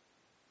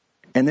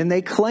 And then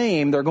they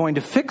claim they're going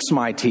to fix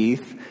my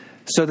teeth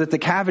so that the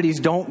cavities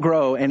don't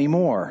grow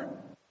anymore.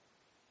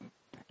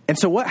 And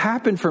so what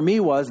happened for me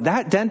was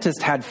that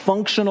dentist had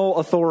functional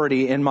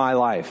authority in my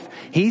life.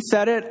 He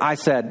said it, I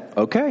said,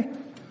 "Okay,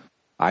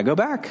 I go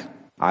back.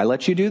 I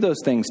let you do those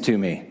things to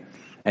me.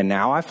 And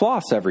now I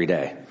floss every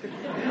day."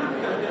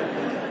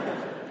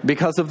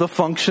 Because of the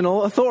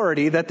functional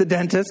authority that the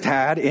dentist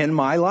had in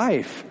my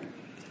life.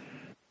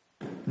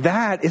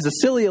 That is a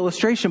silly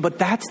illustration, but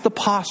that's the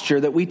posture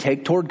that we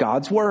take toward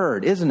God's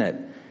word, isn't it?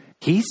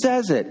 He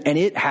says it, and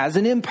it has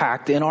an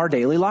impact in our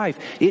daily life.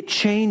 It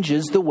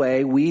changes the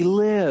way we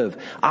live.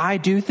 I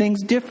do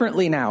things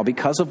differently now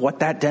because of what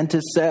that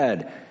dentist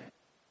said.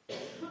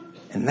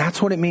 And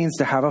that's what it means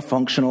to have a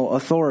functional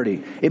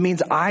authority. It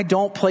means I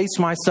don't place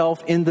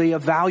myself in the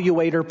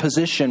evaluator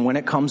position when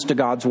it comes to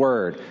God's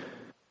word.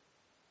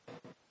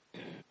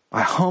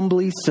 I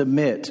humbly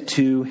submit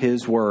to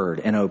his word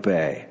and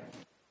obey.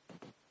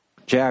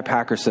 J.I.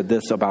 Packer said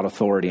this about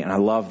authority, and I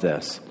love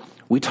this.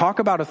 We talk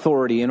about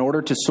authority in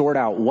order to sort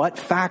out what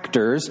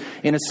factors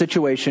in a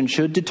situation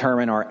should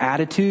determine our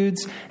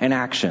attitudes and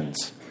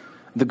actions.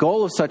 The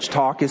goal of such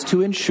talk is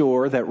to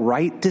ensure that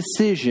right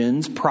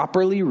decisions,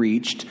 properly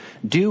reached,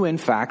 do in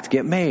fact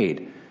get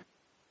made.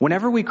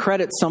 Whenever we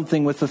credit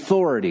something with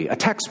authority, a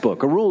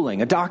textbook, a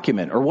ruling, a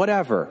document, or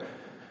whatever,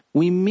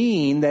 we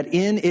mean that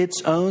in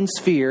its own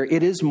sphere,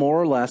 it is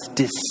more or less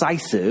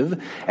decisive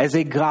as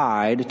a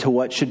guide to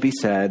what should be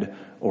said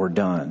or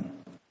done.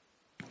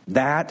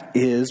 That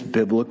is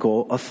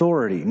biblical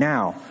authority.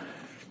 Now,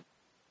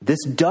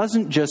 this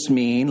doesn't just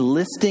mean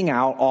listing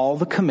out all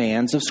the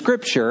commands of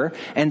Scripture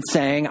and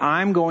saying,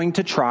 I'm going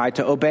to try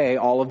to obey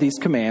all of these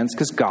commands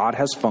because God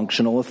has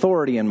functional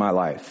authority in my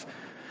life.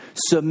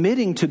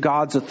 Submitting to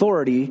God's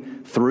authority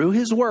through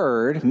His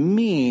Word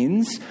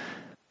means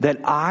that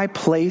I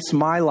place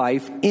my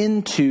life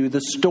into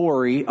the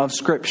story of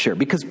Scripture.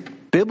 Because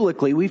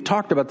biblically, we've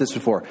talked about this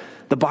before,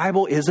 the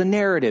Bible is a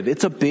narrative.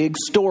 It's a big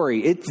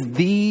story. It's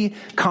the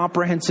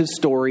comprehensive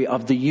story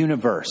of the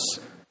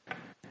universe.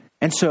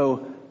 And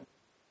so,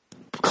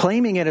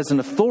 claiming it as an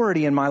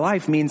authority in my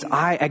life means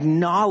I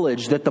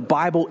acknowledge that the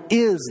Bible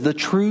is the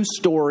true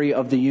story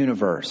of the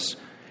universe.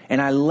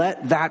 And I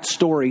let that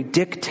story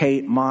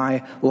dictate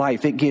my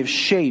life. It gives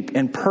shape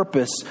and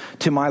purpose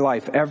to my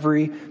life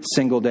every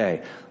single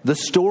day. The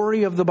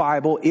story of the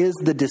Bible is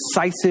the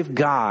decisive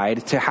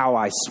guide to how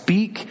I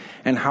speak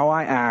and how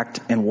I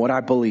act and what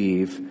I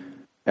believe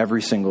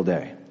every single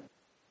day.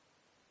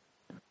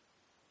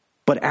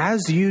 But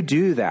as you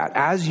do that,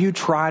 as you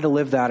try to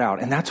live that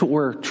out, and that's what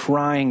we're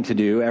trying to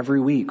do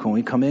every week when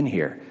we come in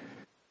here,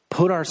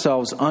 put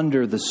ourselves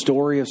under the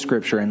story of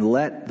Scripture and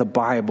let the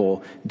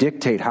Bible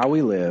dictate how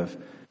we live.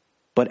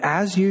 But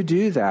as you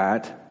do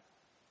that,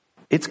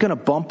 it's going to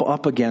bump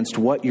up against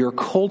what your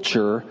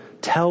culture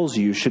tells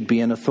you should be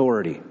an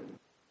authority.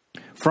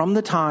 From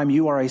the time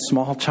you are a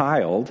small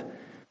child,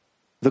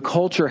 the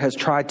culture has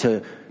tried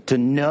to to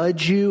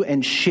nudge you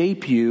and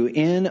shape you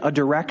in a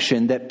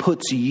direction that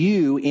puts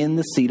you in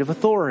the seat of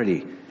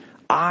authority.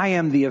 I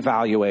am the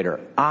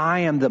evaluator. I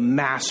am the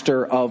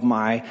master of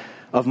my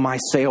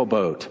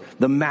sailboat,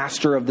 the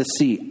master of the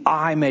sea.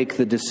 I make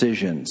the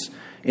decisions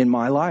in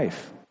my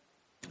life.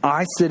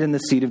 I sit in the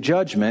seat of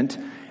judgment,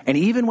 and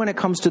even when it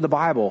comes to the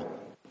Bible,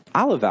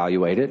 I'll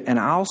evaluate it and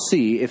I'll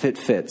see if it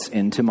fits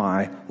into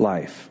my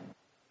life.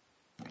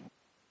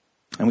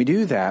 And we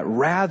do that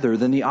rather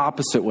than the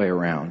opposite way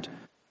around,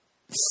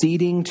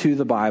 ceding to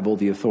the Bible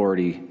the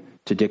authority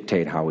to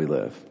dictate how we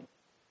live.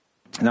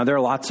 Now, there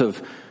are lots of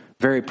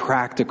very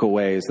practical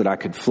ways that I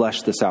could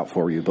flesh this out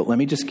for you, but let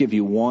me just give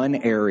you one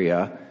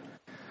area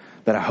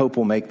that I hope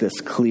will make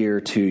this clear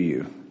to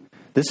you.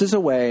 This is a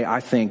way I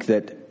think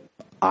that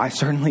I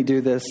certainly do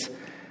this.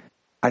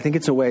 I think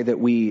it's a way that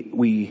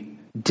we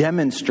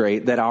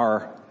demonstrate that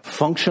our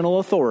functional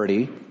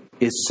authority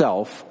is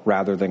self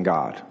rather than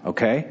God,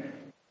 okay?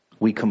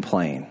 We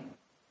complain.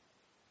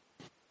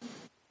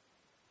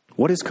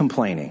 What is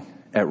complaining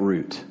at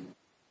root?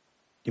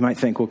 You might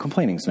think, well,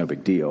 complaining is no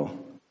big deal.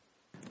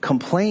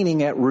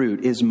 Complaining at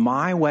root is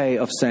my way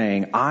of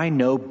saying, I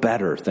know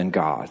better than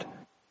God.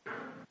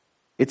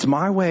 It's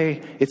my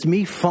way, it's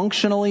me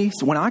functionally,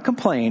 when I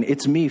complain,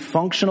 it's me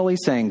functionally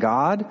saying,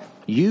 God,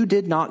 you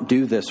did not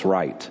do this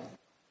right.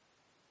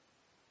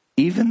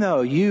 Even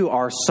though you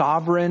are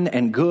sovereign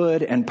and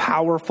good and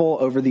powerful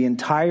over the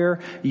entire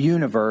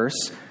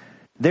universe,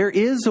 there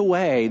is a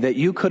way that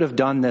you could have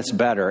done this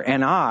better.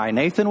 And I,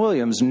 Nathan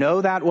Williams,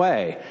 know that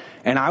way.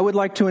 And I would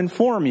like to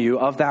inform you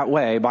of that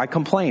way by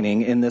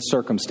complaining in this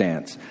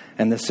circumstance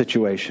and this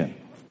situation.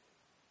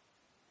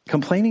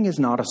 Complaining is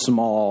not a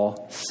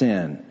small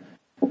sin.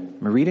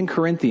 We read in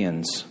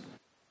Corinthians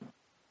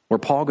where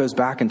Paul goes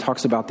back and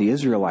talks about the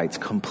Israelites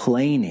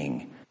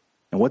complaining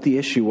and what the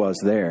issue was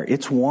there.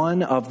 It's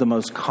one of the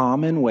most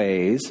common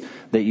ways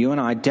that you and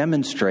I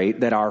demonstrate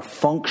that our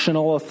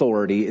functional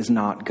authority is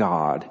not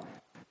God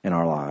in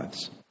our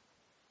lives.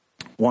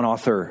 One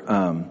author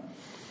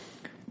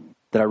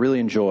that I really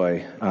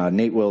enjoy,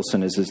 Nate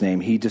Wilson is his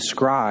name, he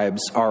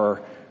describes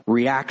our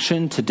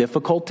reaction to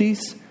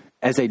difficulties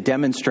as a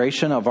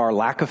demonstration of our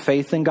lack of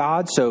faith in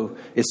God. So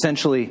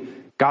essentially,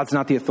 God's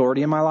not the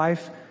authority in my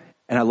life.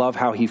 And I love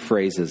how he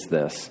phrases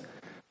this.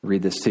 I'll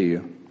read this to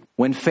you.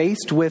 When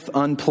faced with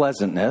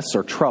unpleasantness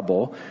or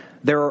trouble,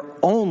 there are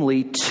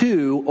only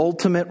two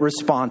ultimate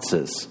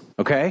responses,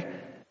 okay?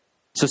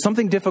 So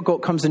something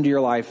difficult comes into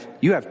your life,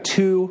 you have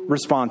two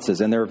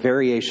responses, and there are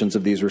variations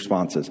of these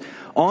responses.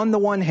 On the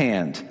one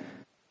hand,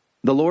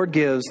 the Lord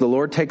gives, the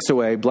Lord takes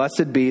away,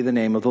 blessed be the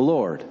name of the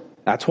Lord.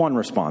 That's one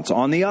response.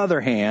 On the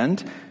other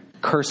hand,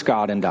 curse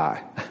God and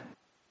die.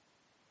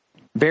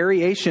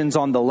 Variations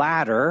on the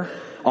latter,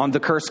 on the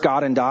curse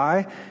God and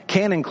die,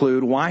 can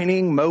include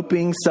whining,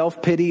 moping,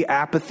 self-pity,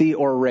 apathy,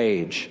 or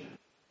rage.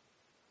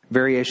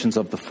 Variations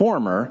of the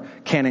former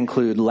can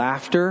include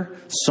laughter,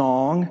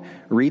 song,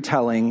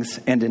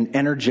 retellings, and an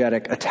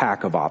energetic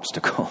attack of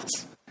obstacles.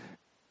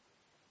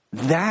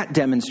 That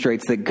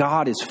demonstrates that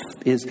God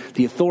is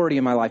the authority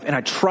in my life, and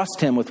I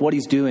trust him with what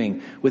he's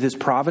doing with his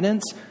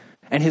providence.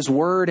 And his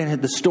word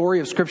and the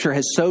story of Scripture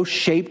has so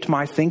shaped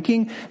my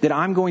thinking that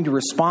I'm going to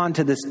respond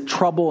to this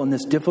trouble and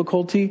this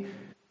difficulty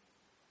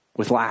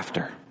with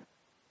laughter.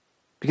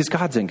 Because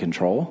God's in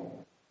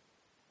control.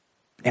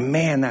 And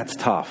man, that's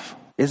tough,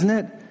 isn't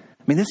it?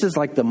 I mean, this is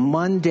like the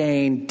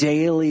mundane,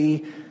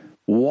 daily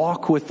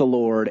walk with the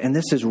Lord. And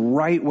this is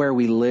right where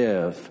we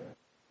live.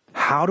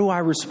 How do I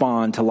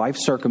respond to life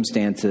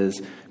circumstances?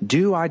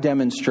 Do I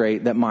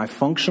demonstrate that my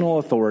functional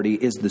authority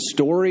is the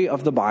story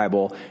of the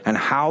Bible and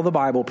how the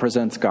Bible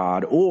presents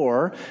God?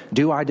 Or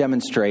do I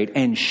demonstrate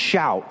and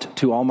shout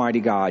to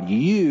Almighty God,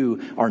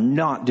 you are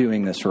not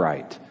doing this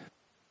right?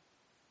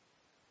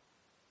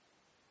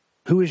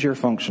 Who is your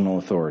functional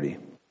authority?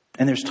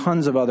 And there's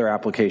tons of other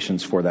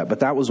applications for that, but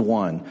that was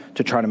one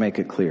to try to make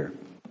it clear.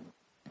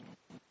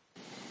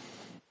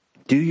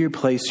 Do you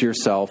place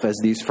yourself, as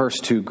these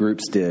first two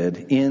groups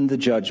did, in the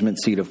judgment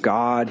seat of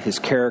God, his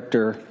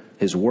character,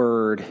 his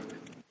word,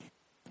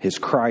 his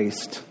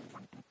Christ?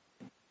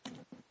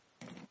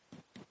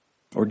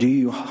 Or do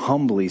you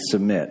humbly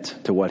submit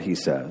to what he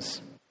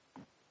says?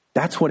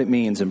 That's what it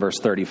means in verse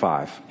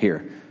 35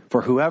 here.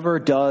 For whoever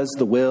does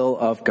the will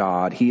of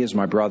God, he is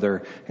my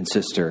brother and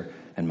sister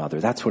and mother.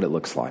 That's what it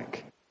looks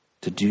like,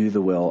 to do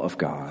the will of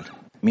God.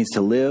 It means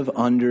to live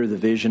under the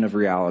vision of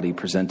reality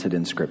presented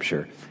in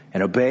Scripture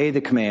and obey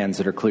the commands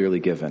that are clearly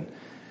given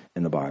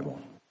in the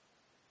Bible.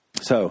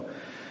 So,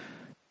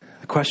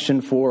 the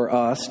question for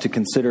us to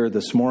consider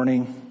this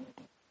morning,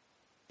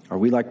 are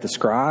we like the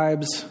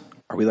scribes?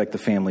 Are we like the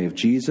family of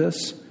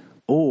Jesus?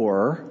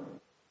 Or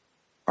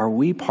are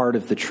we part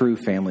of the true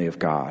family of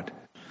God?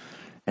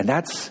 And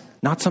that's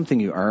not something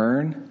you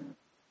earn.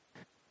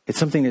 It's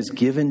something that's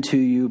given to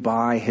you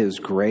by his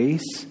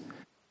grace.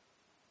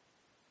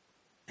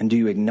 And do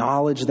you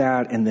acknowledge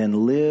that and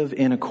then live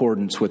in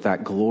accordance with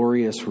that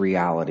glorious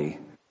reality,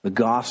 the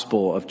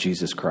gospel of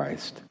Jesus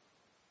Christ,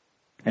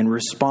 and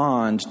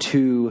respond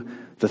to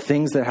the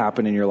things that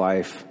happen in your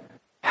life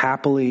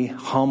happily,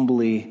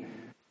 humbly,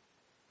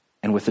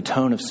 and with a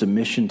tone of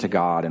submission to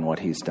God and what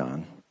he's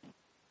done.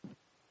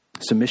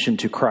 Submission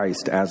to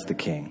Christ as the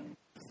King.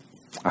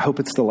 I hope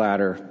it's the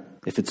latter.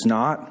 If it's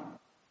not,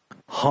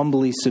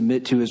 humbly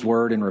submit to his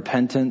word in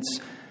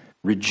repentance.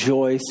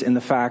 Rejoice in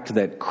the fact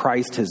that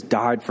Christ has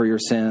died for your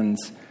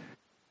sins.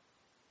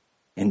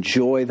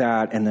 Enjoy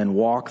that, and then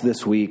walk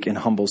this week in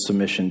humble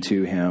submission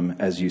to him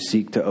as you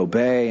seek to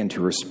obey and to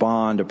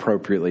respond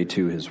appropriately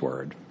to his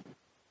word.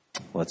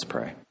 Let's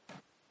pray.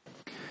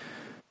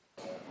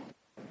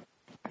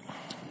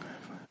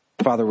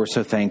 Father, we're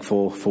so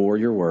thankful for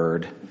your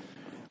word.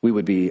 We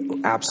would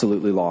be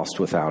absolutely lost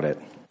without it.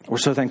 We're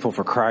so thankful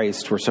for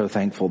Christ. We're so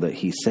thankful that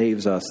he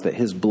saves us, that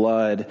his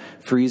blood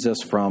frees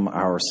us from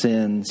our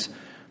sins,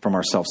 from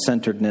our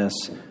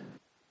self-centeredness,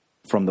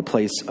 from the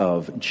place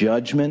of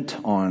judgment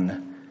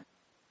on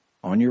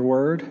your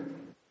word.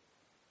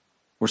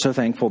 We're so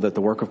thankful that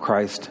the work of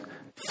Christ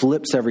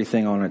flips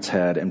everything on its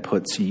head and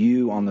puts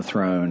you on the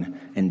throne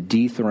and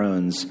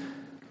dethrones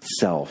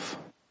self.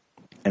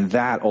 And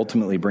that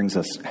ultimately brings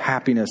us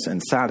happiness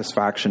and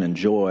satisfaction and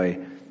joy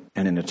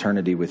and an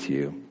eternity with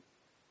you.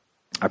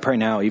 I pray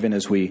now, even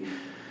as we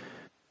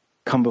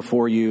come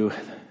before you,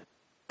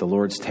 the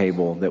Lord's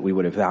table, that we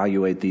would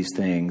evaluate these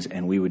things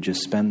and we would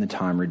just spend the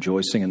time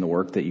rejoicing in the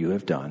work that you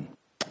have done.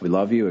 We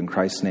love you. In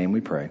Christ's name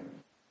we pray.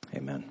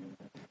 Amen.